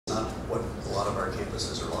lot of our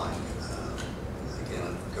campuses are like.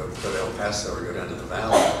 Again, go to El Paso or go down to the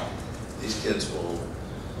Valley. These kids they'll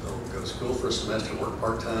go to school for a semester, work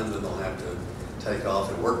part-time, then they'll have to take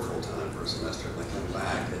off and work full-time for a semester and then come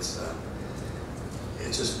back. It's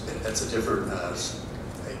a different, a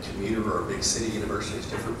commuter or a big city university is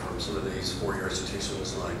different from some of these four-year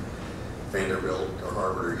institutions like Vanderbilt or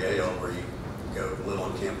Harvard or Yale, where you go live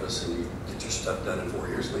on campus and you get your stuff done in 4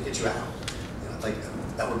 years and they get you out. And I think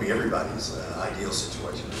that would be everybody's ideal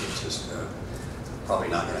situation. It's just probably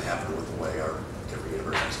not going to happen with the way our different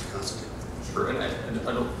universities are constituted. Sure, and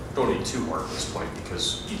I don't need too hard at this point,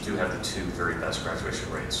 because you do have the two very best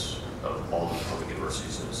graduation rates of all the public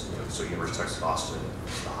universities. So University of Texas Austin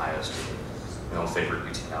is the highest, and my own favorite,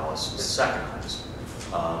 UT Dallas, is the second highest.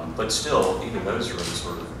 But still, even those are in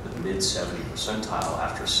sort of the mid-70 percentile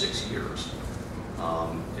after 6 years.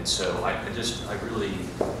 And so I really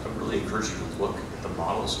encourage you to look at the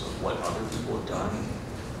models of what other people have done.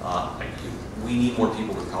 We need more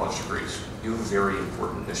people with college degrees. You have a very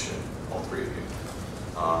important mission, all three of you,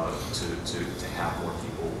 to have more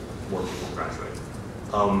people graduate.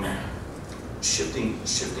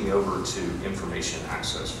 Shifting over to information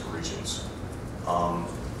access for Regents.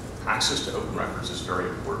 Access to open records is very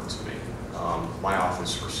important to me. My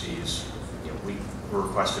office receives, we're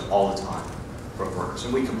requested all the time for open records,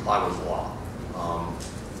 and we comply with the law.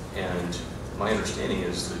 And my understanding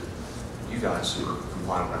is that you guys are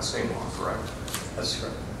complying with that same law, correct? That's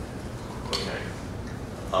correct. Okay.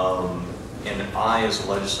 And I, as a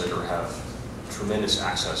legislator, have tremendous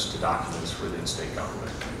access to documents within state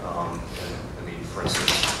government. And I mean, for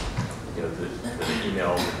instance, the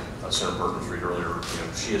email Senator Perkins read earlier,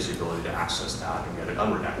 she has the ability to access that and get it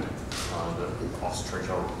unredacted. The Office of Attorney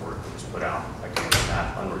General report that was put out, I can get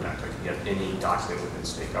that unredacted. I can get any document within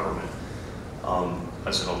state government.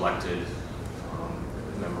 As an elected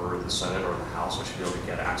member of the Senate or the House, I should be able to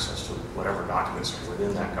get access to whatever documents are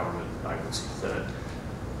within that government that I can see fit.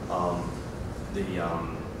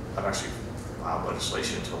 I've actually filed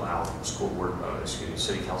legislation to allow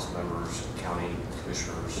city council members, county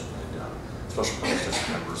commissioners, and special purpose district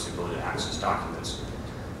members the ability to access documents.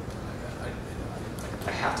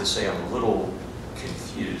 I have to say I'm a little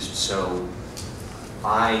confused. So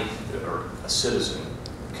I, or a citizen,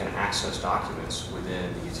 can access documents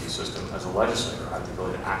within the UT system. As a legislator, I have the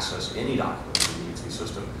ability to access any document within the UT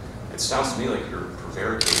system. It sounds to me like you're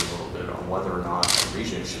prevaricating a little bit on whether or not a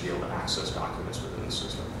region should be able to access documents within the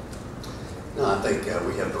system. No, I think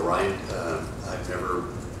we have the right. I've never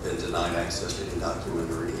been denied access to any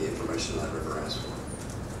document or any information I've ever asked for.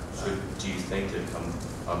 So do you think that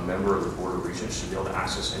a member of the Board of Regents should be able to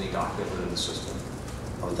access any document within the system?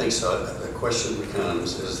 I don't think so. The question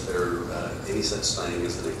becomes, is there any such thing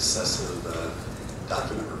as an excessive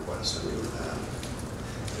document request? I mean,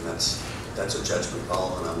 and that's a judgment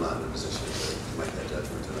call, and I'm not in a position to make that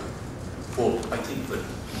judgment tonight. Well, I think that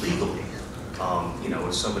legally,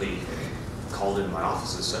 if somebody called in my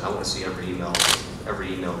office and said, I want to see every email that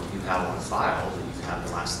you have on file that you've had in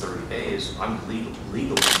the last 30 days,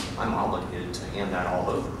 legally, I'm obligated to hand that all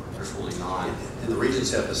over. There's really not. And the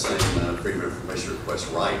Regents have the same freedom of information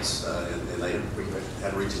request rights, and we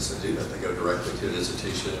had Regents that do that. They go directly to an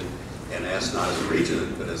institution and ask not as a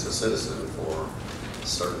Regent, but as a citizen for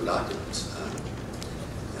certain documents.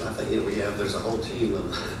 And I think there's a whole team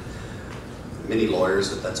of many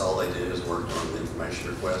lawyers that's all they do is work on the information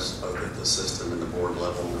requests, both at the system and the board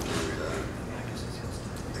level. And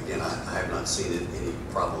again, I have not seen any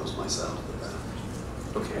problems myself with that.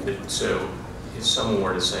 Okay, but so if someone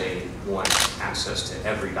were to say want access to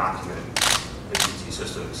every document in the UT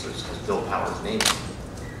system has Bill Powers' name,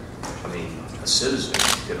 I mean, a citizen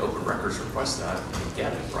could open records request that and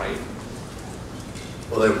get it, right?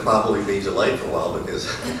 Well, they would probably be delayed for a while because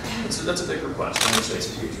that's a big request. I understand it's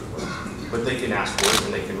a huge request, but they can ask for it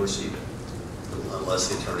and they can receive it, unless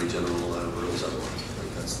the Attorney General rules otherwise. I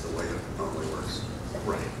think that's the way it normally works.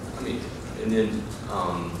 Right. I mean, and then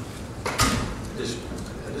I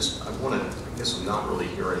guess I'm not really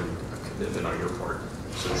hearing a commitment on your part.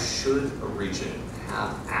 So should a region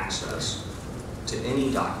have access to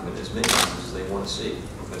any document as many times as they want to see?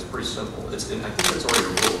 That's pretty simple. And I think that's already a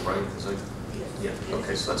rule, right? Yeah.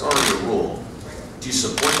 Okay, so that's already a rule. Do you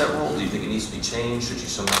support that rule? Do you think it needs to be changed? Should you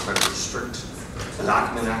somehow try to restrict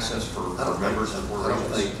document access for members of board? I don't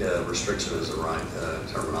think restriction is the right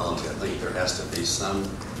terminology. I think there has to be some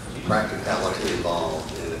practicality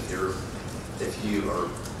involved, and if you are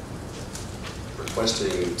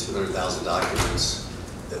requesting 200,000 documents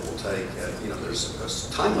that will take, there's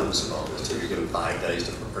time limits involved in this too. You're given 5 days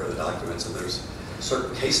to prepare the documents, and there's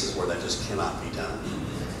certain cases where that just cannot be done.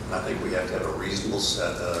 And I think we have to have a reasonable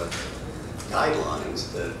set of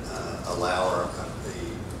guidelines that allow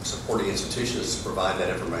the supporting institutions to provide that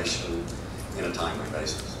information in a timely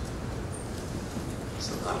basis.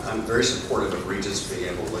 So I'm very supportive of Regents being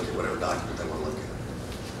able to look at whatever document they want to look at,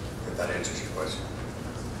 if that answers your question.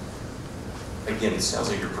 Again, it sounds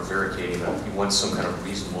like you're prevaricating that you want some kind of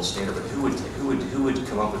reasonable standard, but who would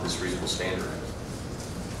come up with this reasonable standard?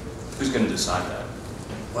 Who's going to decide that?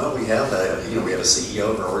 Well, we have a CEO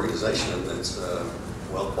of our organization that's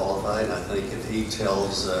well qualified, and I think if he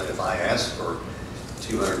tells, if I ask for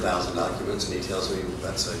 200,000 documents and he tells me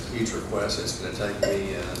that's a huge request, it's going to take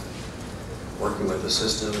me working with the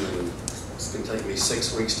system, and it's going to take me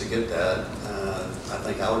 6 weeks to get that, I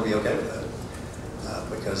think I would be okay with that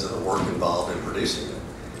because of the work involved in producing it.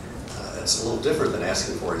 It's a little different than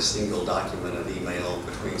asking for a single document, an email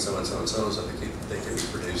between so-and-so and so-and-so that they can be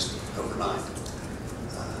produced overnight.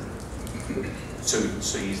 So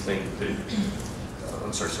you think that,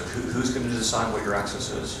 I'm sorry, so who's going to decide what your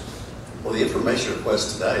access is? Well, the information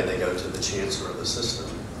requests today, they go to the chancellor of the system,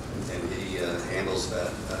 and he handles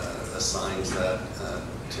that, assigns that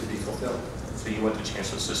to be fulfilled. So you want the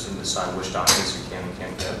chancellor system to decide which documents you can and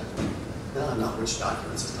can't get? No, not which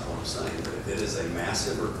documents, is not what I'm saying, but if it is a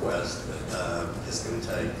massive request that is going to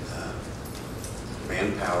take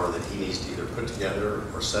manpower that he needs to either put together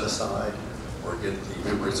or set aside or get the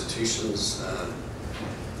member institutions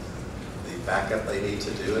the backup they need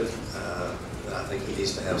to do it, then I think he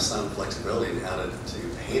needs to have some flexibility in how to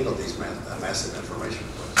handle these massive information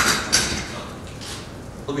requests.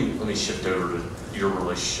 Let me shift over to your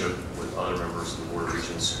relationship with other members of the Board of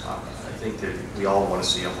Regents. I think that we all want to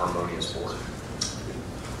see a harmonious board.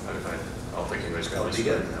 I don't think anybody's going to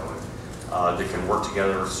disagree with that one. They can work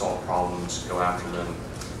together, solve problems, go after them.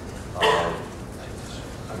 I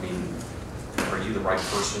mean, are you the right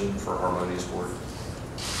person for a harmonious board?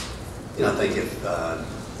 You know, I think if, I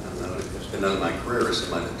don't know, it's been none of my career as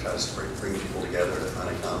somebody that tries to bring people together to find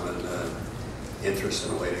a common interest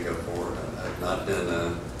and a way to go forward. I've not been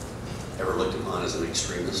ever looked upon as an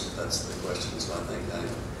extremist. That's the question. So I think I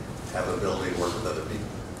have the ability to work with other people.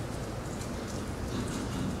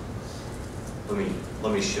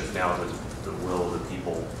 Let me shift now to the will of the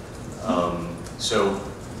people. So,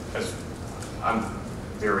 as I'm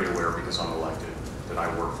very aware, because I'm elected, that I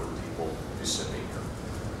work for the people who sent me here.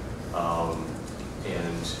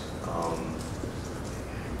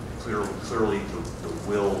 Clearly the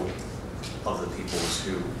will of the people is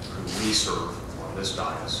who we serve on this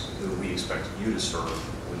dais, who we expect you to serve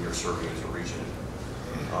when you're serving as a regent.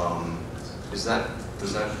 Does that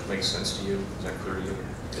make sense to you? Is that clear to you?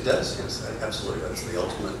 It does, yes, absolutely. That's the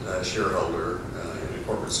ultimate shareholder. In a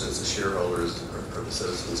corporate sense, the shareholders are the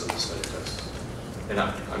citizens of the state of Texas. And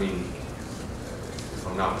I mean, if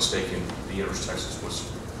I'm not mistaken, the University of Texas was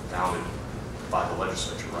founded by the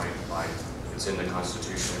legislature, right? It's in the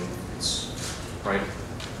Constitution. It's right.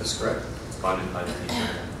 That's correct. Funded by the people.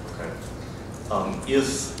 Okay. If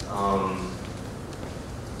a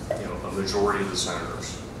majority of the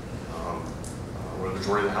senators or a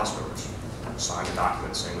majority of the House members sign a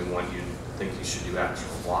document saying we want you to think you should do X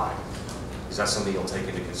or Y, is that something you'll take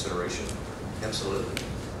into consideration? Absolutely. Be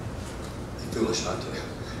foolish not to.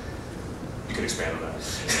 You can expand on that.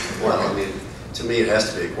 Well, I mean, to me, it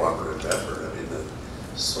has to be a cooperative effort. I mean, the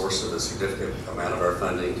source of a significant amount of our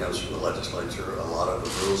funding comes from the legislature. A lot of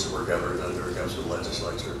the rules that we're governed under comes from the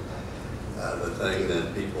legislature. The thing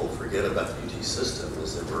that people forget about the UT system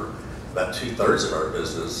is that about 2/3 of our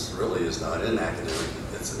business really is not in academic,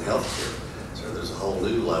 it's in healthcare. So there's a whole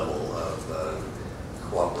new level of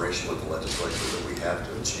cooperation with the legislature that we have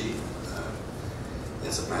to achieve.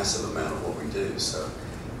 It's a massive amount of what we do. So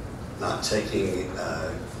not taking,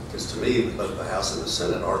 because to me, both the House and the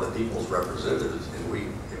Senate are the people's representatives, and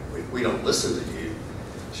if we don't listen to you,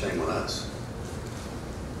 shame on us.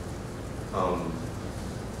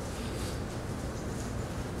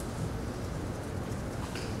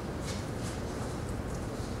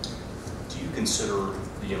 Do you consider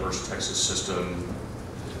the University of Texas system,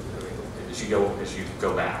 as you go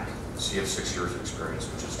back, so you have 6 years of experience,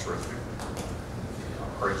 which is terrific.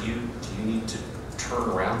 Do you need to turn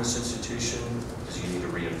around this institution? Do you need to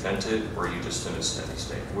reinvent it, or are you just in a steady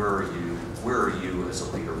state? Where are you as a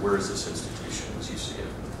leader? Where is this institution as you see it?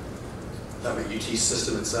 The UT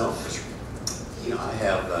system itself, you know, I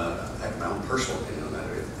have my own personal opinion on that.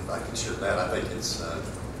 If I can share that, I think it's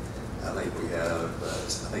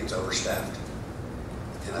overstaffed,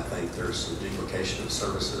 and I think there's some duplication of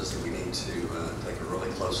services that we need to take a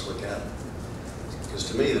really close look at. Because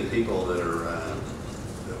to me, the people that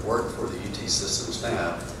work for the UT system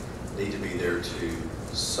staff need to be there to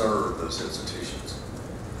serve those institutions.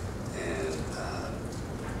 And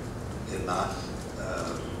and not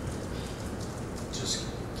just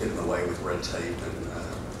getting away with red tape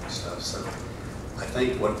and stuff. So I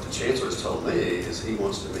think what the chancellor's told me is he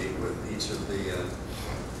wants to meet with each of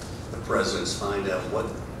the presidents, find out what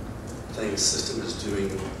things system is doing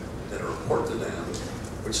that are important to them,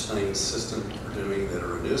 which things system are doing that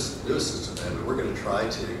are nuisance to them, and we're going to try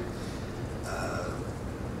to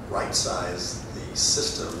right-size the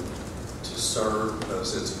system to serve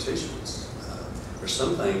those institutions. There's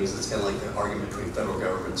some things, it's kind of like the argument between federal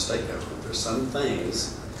government and state government. There's some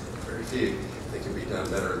things, very few, that can be done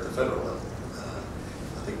better at the federal level.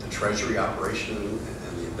 I think the treasury operation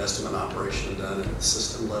and the investment operation done at the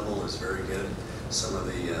system level is very good. Some of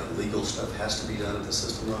the legal stuff has to be done at the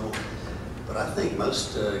system level. But I think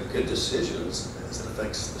most good decisions as it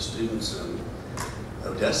affects the students in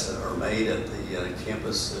Odessa are made at the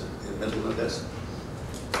campus in Midland, Odessa.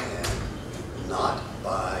 And not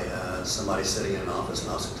by somebody sitting in an office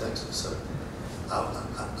in Austin, Texas. So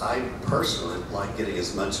I personally like getting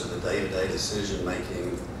as much of the day-to-day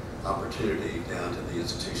decision-making opportunity down to the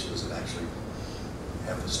institutions that actually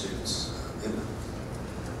have the students in them.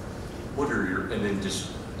 What are your, and then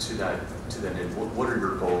just to that end, what are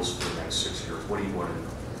your goals for the next 6 years? What do you want to,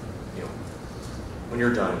 you know, when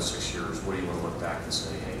you're done in 6 years, what do you want to look back and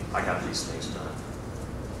say, hey, I got these things done?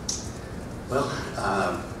 Well,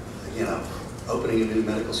 you know, opening a new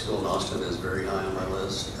medical school in Austin is very high on my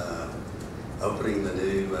list. Opening the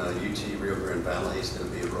new UT Rio Grande Valley is going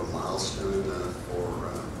to be a real milestone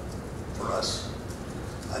for us.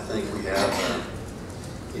 I think we have,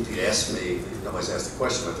 if you'd asked me, nobody's asked the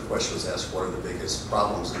question, but the question was asked, what are the biggest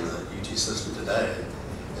problems in the UT system today?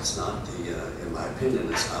 It's not the, in my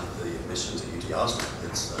opinion, it's not the admissions at UT Austin.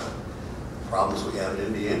 It's problems we have at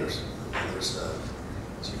MD Anderson. There's,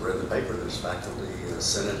 as you've read in the paper, there's faculty,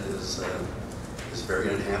 Senate is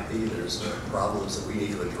very unhappy. There's problems that we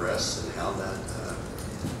need to address and how that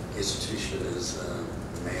institution is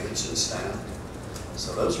managed and staffed.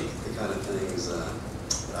 So those are the kind of things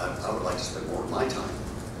I would like to spend more of my time.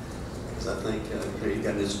 Because I think you know, you've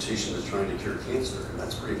got an institution that's trying to cure cancer, and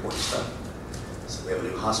that's pretty important stuff. So we have a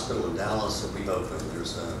new hospital in Dallas that we've opened.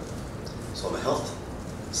 There's so on the health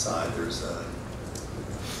side, there's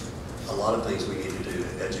a lot of things we need to do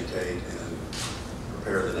to educate and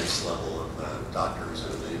prepare the next level of doctors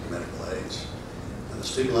in the medical age. At the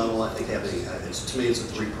student level, I think having, to me, it's a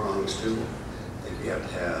three-pronged stool. I think you have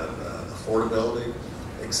to have affordability,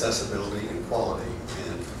 accessibility, and quality.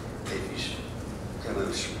 And if you kind of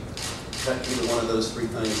cut either one of those three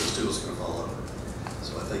things, the stool's going to fall over.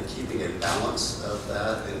 So I think keeping a balance of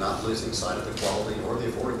that and not losing sight of the quality or the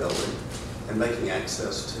affordability and making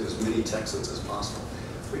access to as many Texans as possible.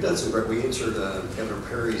 We've done some great, we answered Governor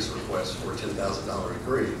Perry's request for a $10,000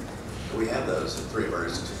 degree. And we have those at 3 of our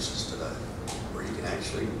institutions today, where you can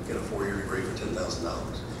actually get a 4-year degree for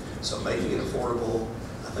 $10,000. So making it affordable,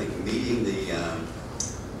 I think meeting the,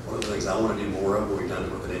 one of the things I want to do more of, what we've done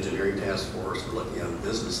with an engineering task force, we're looking at the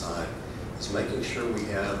business side, is making sure we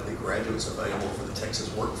have the graduates available for the Texas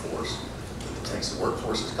workforce that the Texas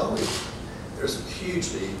workforce is calling. There's a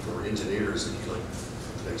huge need for engineers if you look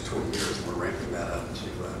at the next 20 years, and we're ramping that up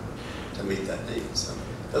to meet that need. So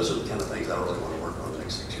those are the kind of things I really want to work on the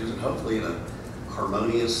next 6 years, and hopefully in a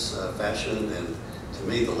harmonious fashion. And to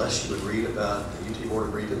me, the less you would read about the UT Board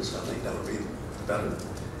of Regents, I think that would be better.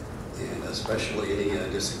 And especially any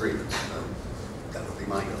disagreements, that would be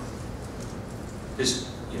my goal. Just,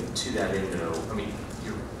 you know, to that end, though, I mean,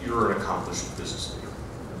 you're an accomplished business leader.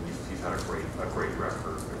 I mean, you've had a great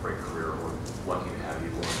record, a great career. We're lucky to have you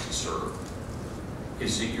willing to serve.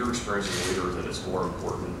 Is it your experience as a leader that it's more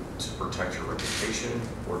important to protect your reputation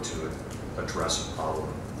or to address a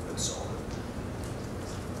problem and solve it?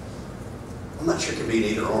 I'm not sure it can be an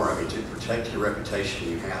either or. I mean, to protect your reputation,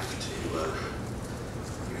 you have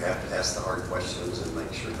to ask the hard questions and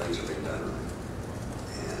make sure things are being done right.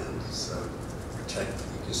 And so protect,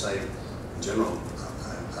 you can say in general,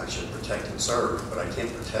 I should protect and serve, but I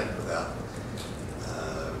can't protect without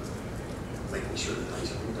making sure that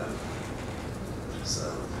things are being done.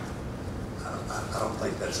 So I don't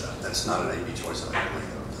think that's not an A-B choice I can make.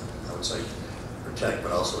 I would say protect,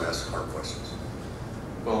 but also ask hard questions.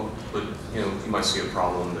 Well, but you know, you might see a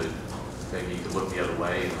problem that maybe you could look the other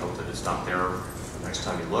way and hope that it's not there the next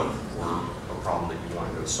time you look, or a problem that you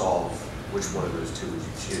want to go solve. Which one of those two would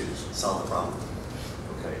you choose? Solve the problem.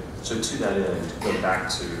 Okay. So to that end, go back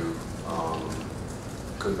to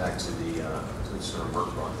the sort of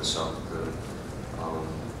work brought this up. The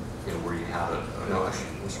you know, where you have it. No,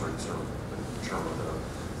 actually, I'm sorry, sir,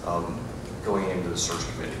 Chairman, going into the search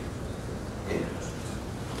committee and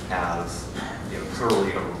have, you know,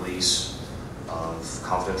 clearly a release of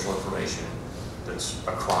confidential information that's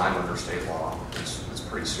a crime under state law. It's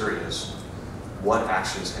pretty serious. What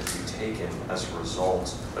actions have you taken as a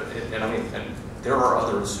result? And I mean, and there are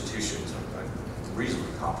other institutions, I'm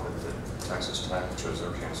reasonably confident that Texas Tech chose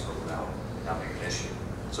their chancellor without having an issue.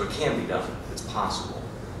 So it can be done, it's possible.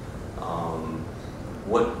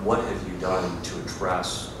 What have you done to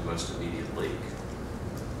address the most immediate leak?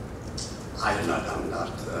 I'm not,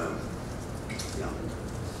 you know,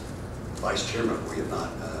 vice chairman. We have not,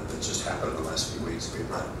 it just happened in the last few weeks. We have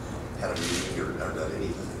not had a meeting or done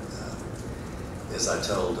anything. As I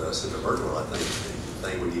told Senator Birdwell, I think the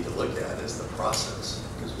thing we need to look at is the process.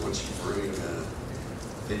 Because once you bring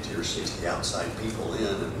 50 or 60 outside people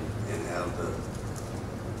in and have the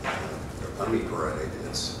pony parade,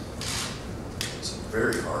 it's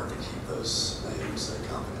very hard to keep those names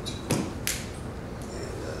confidential.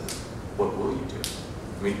 And what will you do?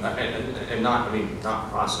 I mean, and not, I mean, not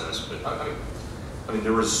process, but I mean,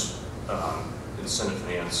 there was in Senate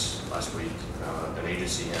Finance last week, an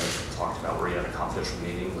agency had talked about where he had a confidential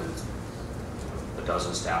meeting with a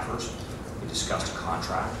dozen staffers. He discussed a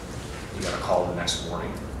contract. He got a call the next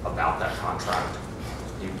morning about that contract.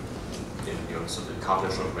 So the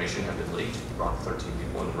confidential information had been leaked. He brought 13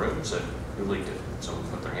 people in the room and said, who leaked it? Someone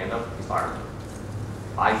put their hand up, he fired them.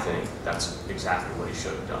 I think that's exactly what he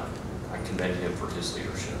should have done. I commend him for his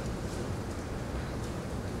leadership.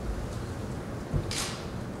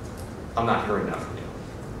 I'm not hearing that from you.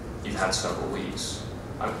 You've had several weeks.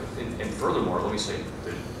 And furthermore, let me say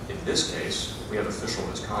that in this case, we have official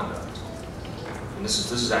misconduct. And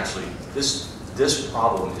this is actually, this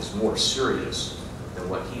problem is more serious than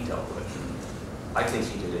what he dealt with. I think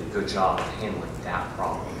he did a good job of handling that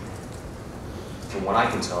problem. From what I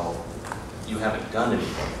can tell, you haven't done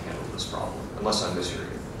anything to handle this problem, unless I'm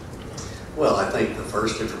mishearing you. well, I think the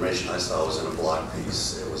first information I saw was in a blog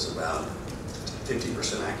piece. It was about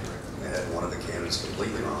 50% accurate. They had one of the candidates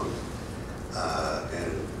completely wrong.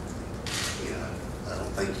 And you know, I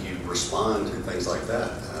don't think you respond to things like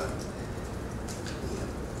that.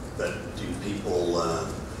 But do people,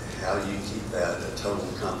 how do you keep that total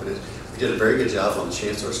confidential? We did a very good job on the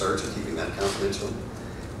chancellor search of keeping that confidential.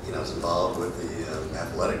 You know, I was involved with the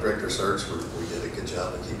athletic director search where we did a good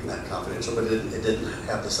job of keeping that confidential, but it didn't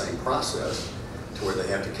have the same process to where they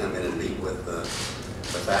have to come in and meet with the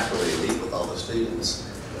faculty and meet with all the students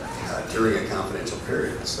during a confidential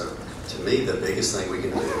period. So to me, the biggest thing we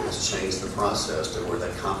can do is change the process to where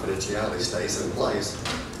that confidentiality stays in place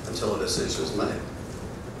until a decision is made.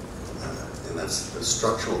 And that's the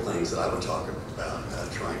structural things that I would talk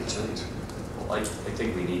about trying to change. Well, I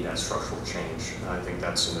think we need that structural change. And I think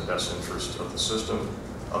that's in the best interest of the system,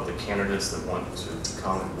 of the candidates that want to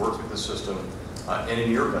come and work with the system, and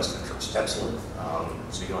in your best interest. Absolutely.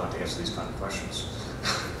 So you don't have to answer these kind of questions.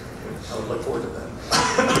 I would look forward to that.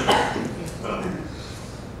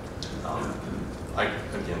 I,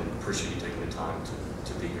 again, appreciate you taking the time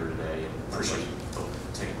to be here today, and appreciate you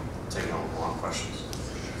taking on long questions.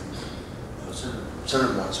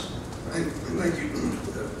 Senator Watson. Thank you.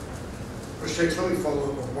 Mr. Hicks, let me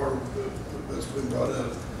follow up on part of that's been brought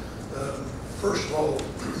up. First of all,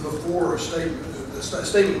 before a statement was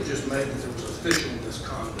just made that there was official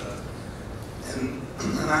misconduct. And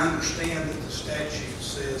I understand that the statute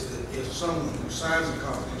says that if someone who signs a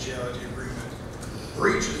confidentiality agreement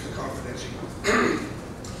breaches the confidentiality,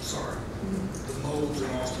 sorry, the molds in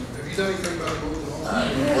Austin. Have you done anything about the molds in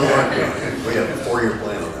Austin? We have a 4-year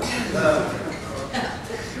plan on that.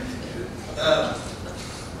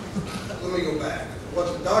 Let me go back.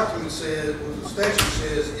 What the document says, what the statute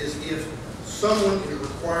says, is if someone is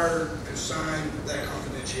required to sign that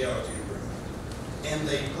confidentiality agreement and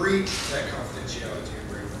they breach that confidentiality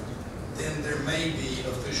agreement, then there may be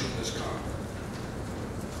official misconduct.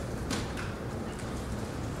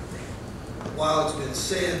 While it's been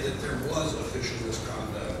said that there was official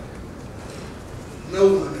misconduct, no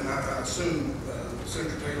one, and I assume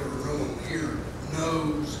Senator Taylor or no one here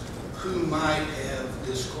knows who might have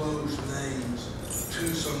disclosed names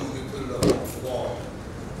to someone who put it up on the wall,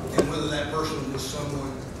 and whether that person was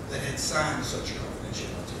someone that had signed such a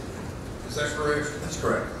confidentiality agreement. Is that correct? That's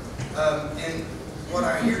correct. And what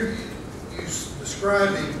I hear you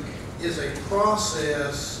describing is a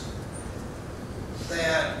process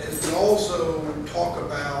that, as we also talk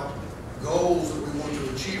about goals that we want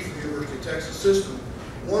to achieve for the University of Texas system,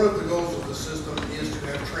 one of the goals of the system is to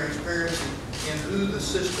have transparency in who the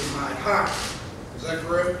system might hire. Is that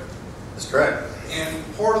correct? That's correct. And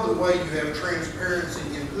part of the way you have transparency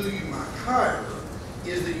in who you might hire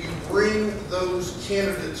is that you bring those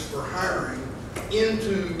candidates for hiring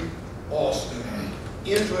into Austin,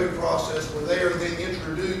 into a process where they are then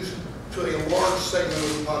introduced to a large segment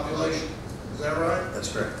of the population. Is that right?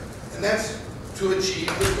 That's correct. And that's to achieve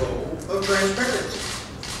the goal of transparency.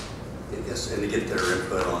 Yes, and to get their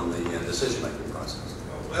input on the decision-making process.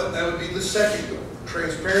 Well, that would be the second goal,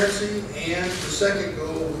 transparency, and the second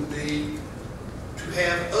goal would be to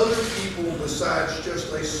have other people besides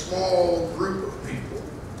just a small group of people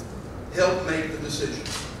help make the decision.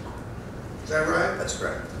 Is that right? That's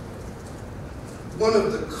correct. One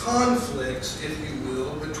of the conflicts, if you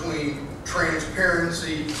will, between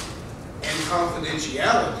transparency and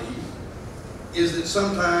confidentiality is that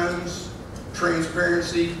sometimes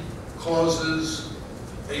transparency causes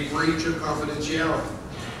a breach of confidentiality.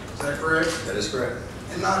 Is that correct? That is correct.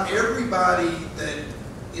 And not everybody that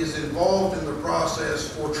is involved in the process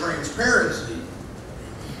for transparency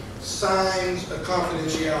signs a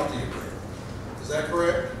confidentiality agreement. Is that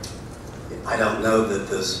correct? I don't know that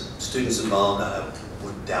the students involved, I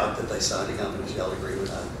would doubt that they signed a confidentiality agreement.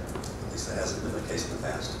 At least that hasn't been the case in the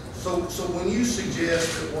past. So when you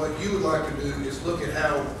suggest that what you would like to do is look at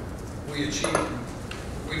how we achieve,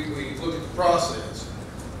 we look at the process,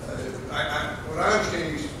 what I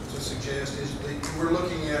understand you to suggest is that we're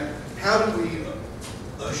looking at how do we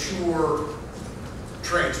assure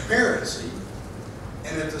transparency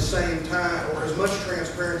and at the same time, or as much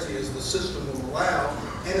transparency as the system will allow,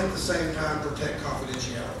 and at the same time protect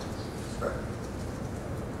confidentiality. Right.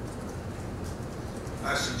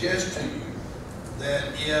 I suggest to you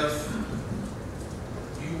that if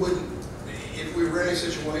we were in a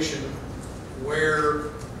situation where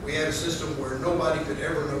we had a system where nobody could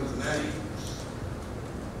ever know the names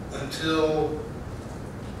until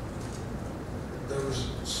there was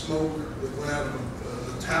smoke that went out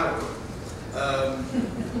of the tower,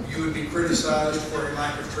 you would be criticized for a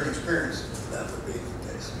lack of transparency. That would be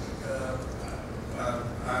the case.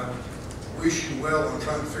 I wish you well on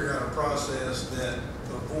trying to figure out a process that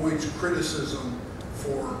avoids criticism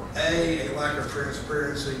for a lack of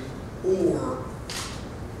transparency or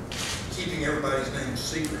keeping everybody's name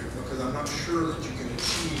secret, because I'm not sure that you can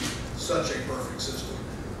achieve such a perfect system.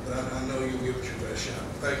 But I know you'll give it your best shot.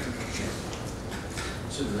 Thank you, Mr. Chairman.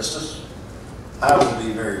 Mr. Vistas? I will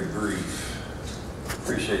be very brief.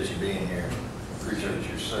 Appreciate you being here. Appreciate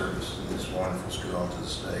your service to this wonderful school and to the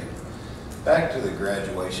state. Back to the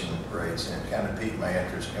graduation rates, and it kind of piqued my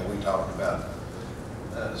interest. And we talked about,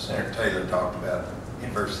 Senator Taylor talked about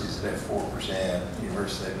universities that have 4%,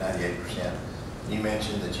 universities that have 98%. You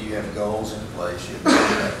mentioned that you have goals in place. You've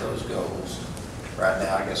met those goals. Right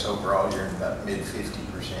now, I guess overall you're in about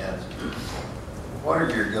mid-50%. What are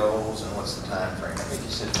your goals and what's the time frame? I think you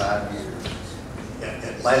said 5 years.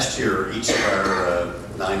 Yeah, last year, each of our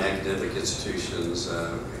 9 academic institutions,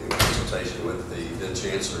 in consultation with the then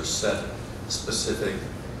chancellor, set specific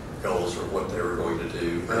goals for what they were going to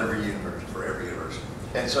do For every university. For every university.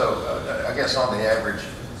 And so, I guess on the average,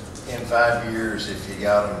 in 5 years, if you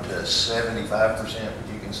got them to 75%,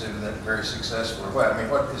 would you consider that very successful? Or what? I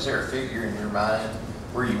mean, is there a figure in your mind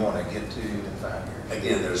where you want to get to in 5 years?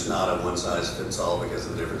 Again, there's not a one-size-fits-all because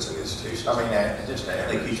of the difference in institutions. I mean, just I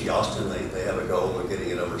think average. UT Austin, they have a goal of getting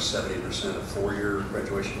it over 70% of 4-year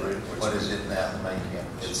graduation rate. What is it now, the main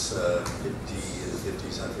campus? It's 50 in the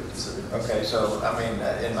 50s, high 50s. Okay, so, I mean,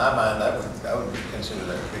 in my mind, I would consider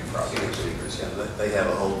that a big progress. Yeah, they have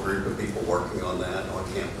a whole group of people working on that on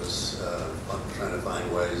campus, trying to find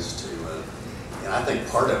ways to, and I think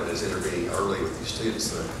part of it is intervening early with these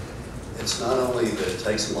students. It's not only that it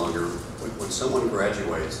takes longer. When someone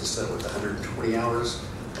graduates, instead of with 120 hours,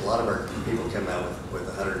 a lot of our people come out with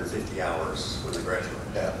 150 hours when they graduate.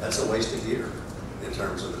 Yeah. That's a wasted year in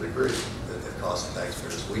terms of the degree that costs the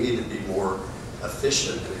taxpayers. We need to be more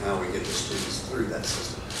efficient in how we get the students through that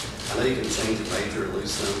system. I know you can change a major or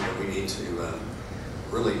lose them, but we need to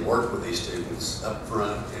really work with these students up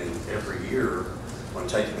front and every year on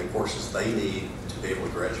taking the courses they need to be able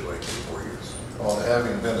to graduate in 4 years. Well,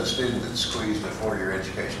 having been a student that squeezed a 4-year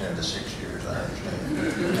education into 6 years, I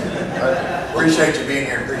understand. But appreciate you being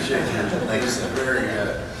here. Appreciate your very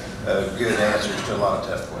good answers to a lot of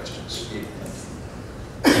tough questions.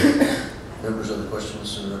 Members, other questions,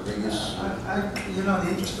 Senator Rodriguez? In the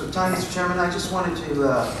interest of time, Mr. Chairman, I just wanted to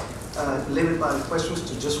limit my questions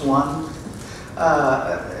to just one.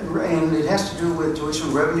 And it has to do with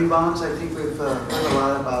tuition revenue bonds. I think we've heard a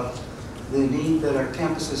lot about the need that our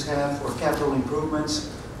campuses have for capital improvements.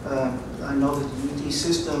 I know that the UT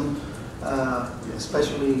system,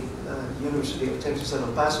 especially University of Texas at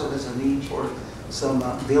El Paso, has a need for some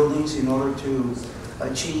buildings in order to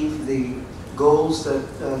achieve the goals that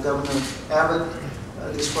Governor Abbott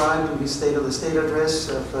described in his State of the State address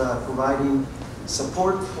of providing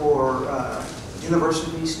support for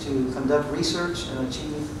universities to conduct research and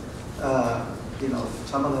achieve you know,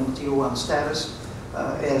 some of them Tier 1 status,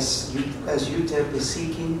 as UTEP is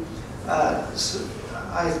seeking. So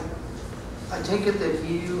I take it that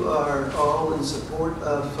you are all in support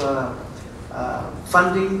of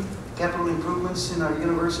funding capital improvements in our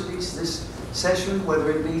universities this session,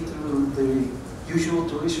 whether it be through the usual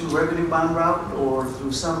tuition revenue bond route or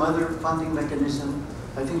through some other funding mechanism.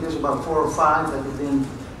 I think there's about 4 or 5 that have been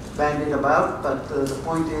bandied about, but the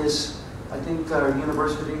point is, I think our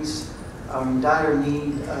universities are in dire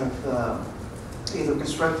need of either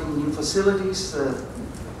constructing new facilities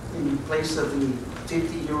in place of the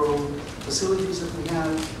 50-year-old facilities that we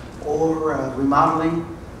have, or remodeling.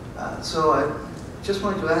 So I just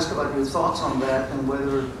wanted to ask about your thoughts on that and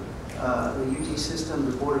whether the UT system,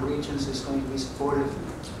 the Board of Regents, is going to be supportive,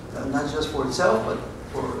 not just for itself, but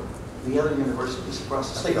for the other universities across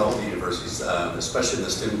the I state. think all the universities, especially in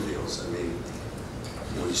the STEM fields, I mean,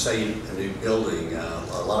 when you say a new building,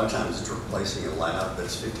 a lot of times it's replacing a lab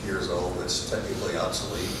that's 50 years old, that's technically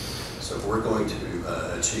obsolete. So if we're going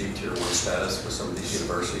to achieve Tier 1 status with some of these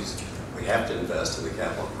universities, we have to invest in the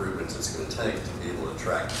capital improvements it's going to take to be able to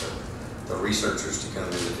attract the researchers to come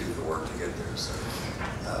in and do the work to get there. So,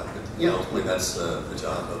 but, you know, ultimately that's the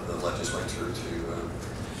job of the legislature to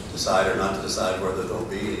decide or not to decide whether there'll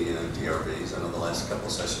be DRBs. I know the last couple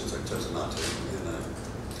of sessions they've chosen not to. And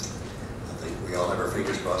I think we all have our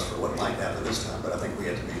fingers crossed for what might happen this time, but I think we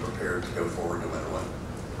have to be prepared to go forward no matter what.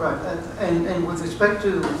 Right, and with respect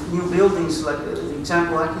to new buildings, like the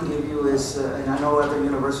example I can give you is, and I know other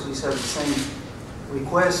universities have the same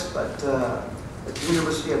request, but at the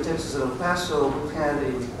University of Texas at El Paso, we've had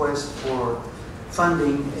a request for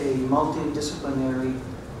funding a multidisciplinary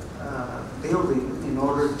building in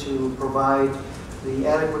order to provide the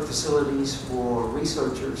adequate facilities for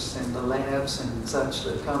researchers and the labs and such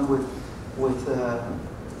that come with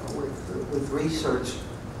research.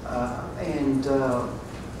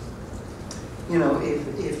 You know,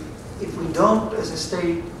 if we don't, as a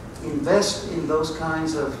state, invest in those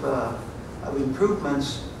kinds of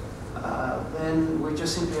improvements, then we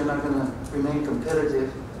just simply are not going to remain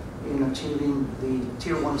competitive in achieving the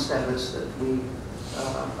Tier 1 status that we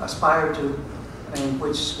aspire to, and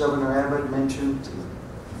which Governor Abbott mentioned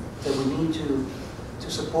that we need to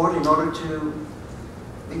support in order to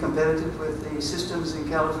be competitive with the systems in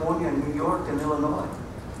California, New York, and Illinois.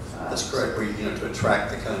 That's correct. We, you know, to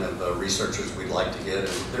attract the kind of researchers we'd like to get, and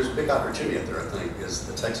there's a big opportunity out there. I think as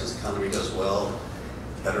the Texas economy does well,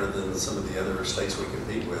 better than some of the other states we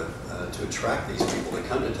compete with, to attract these people to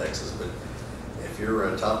come to Texas. But if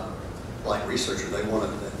you're a top-flight researcher, they want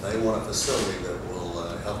a facility that will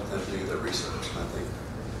help them do their research. And I think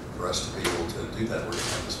for us to be able to do that, we're going to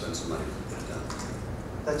have to spend some money to get it done.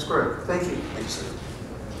 That's correct. Thank you. Thank you, Senator.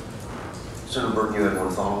 Senator Burton, you had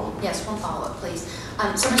one follow-up? Yes, one follow-up, please.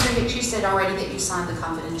 So, Mr. Hicks, you said already that you signed the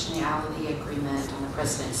confidentiality agreement on the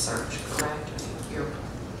president's search, correct?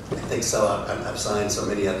 I think so. I've signed so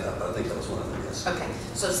many, I think that was one of them, yes. Okay,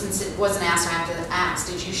 so since it wasn't asked, I have to ask,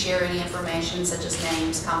 did you share any information such as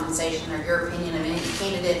names, compensation, or your opinion of any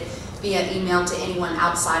candidate via email to anyone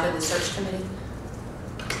outside of the search committee?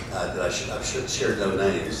 I've shared no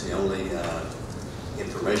names. The only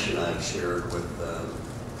information I've shared with the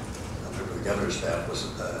governor's staff was,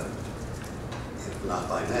 not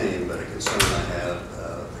by name, but a concern I have,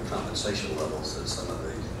 the compensation levels that some of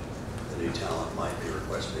the new talent might be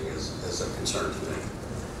requesting is a concern to me.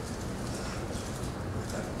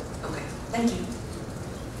 Okay, thank you.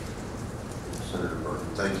 Senator Burton,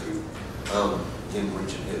 thank you. Again,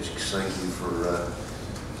 Regent Hicks, thank you for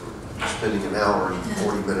spending an hour and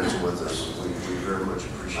 40 minutes with us. We very much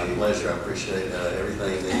appreciate it. My pleasure. I appreciate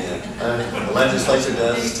everything the legislature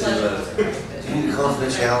does to... Do you need a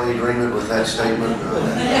confidentiality agreement with that statement?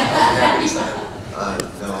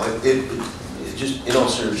 No, it just, in all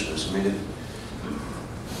seriousness, I mean,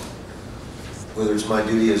 whether it's my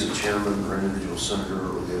duty as a chairman or individual senator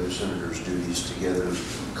or the other senators' duties together,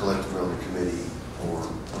 collectively on the committee or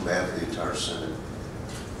on behalf of the entire Senate,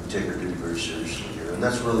 we take our duty very seriously here. And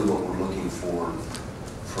that's really what we're looking for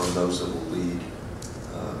from those that will lead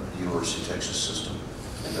the University of Texas system.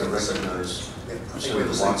 And I recognize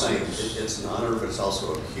Senator Watson's... It's an honor, but it's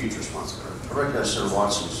also a huge responsibility. I recognize Senator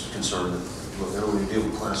Watson's concern that, look, not only deal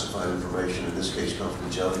with classified information, in this case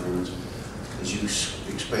confidentiality agreements, as you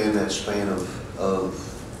expand that span of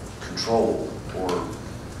control or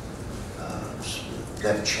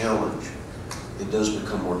that challenge, it does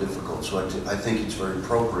become more difficult. So I think it's very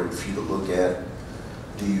appropriate for you to look at,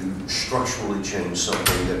 do you structurally change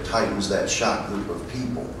something that tightens that shot group of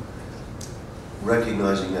people,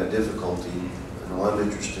 recognizing that difficulty. And I'm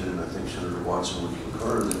interested, and I think Senator Watson would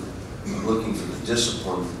concur, that looking for the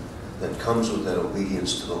discipline that comes with that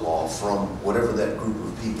obedience to the law from whatever that group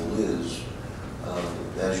of people is,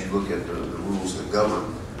 as you look at the rules that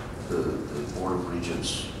govern the Board of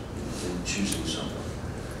Regents in choosing someone.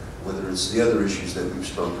 Whether it's the other issues that we've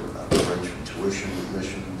spoken about, the range from tuition,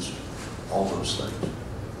 admissions, all those things.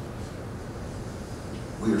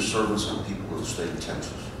 We are servants of the people of the state of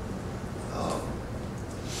Texas.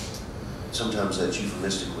 Sometimes that's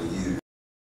euphemistically used.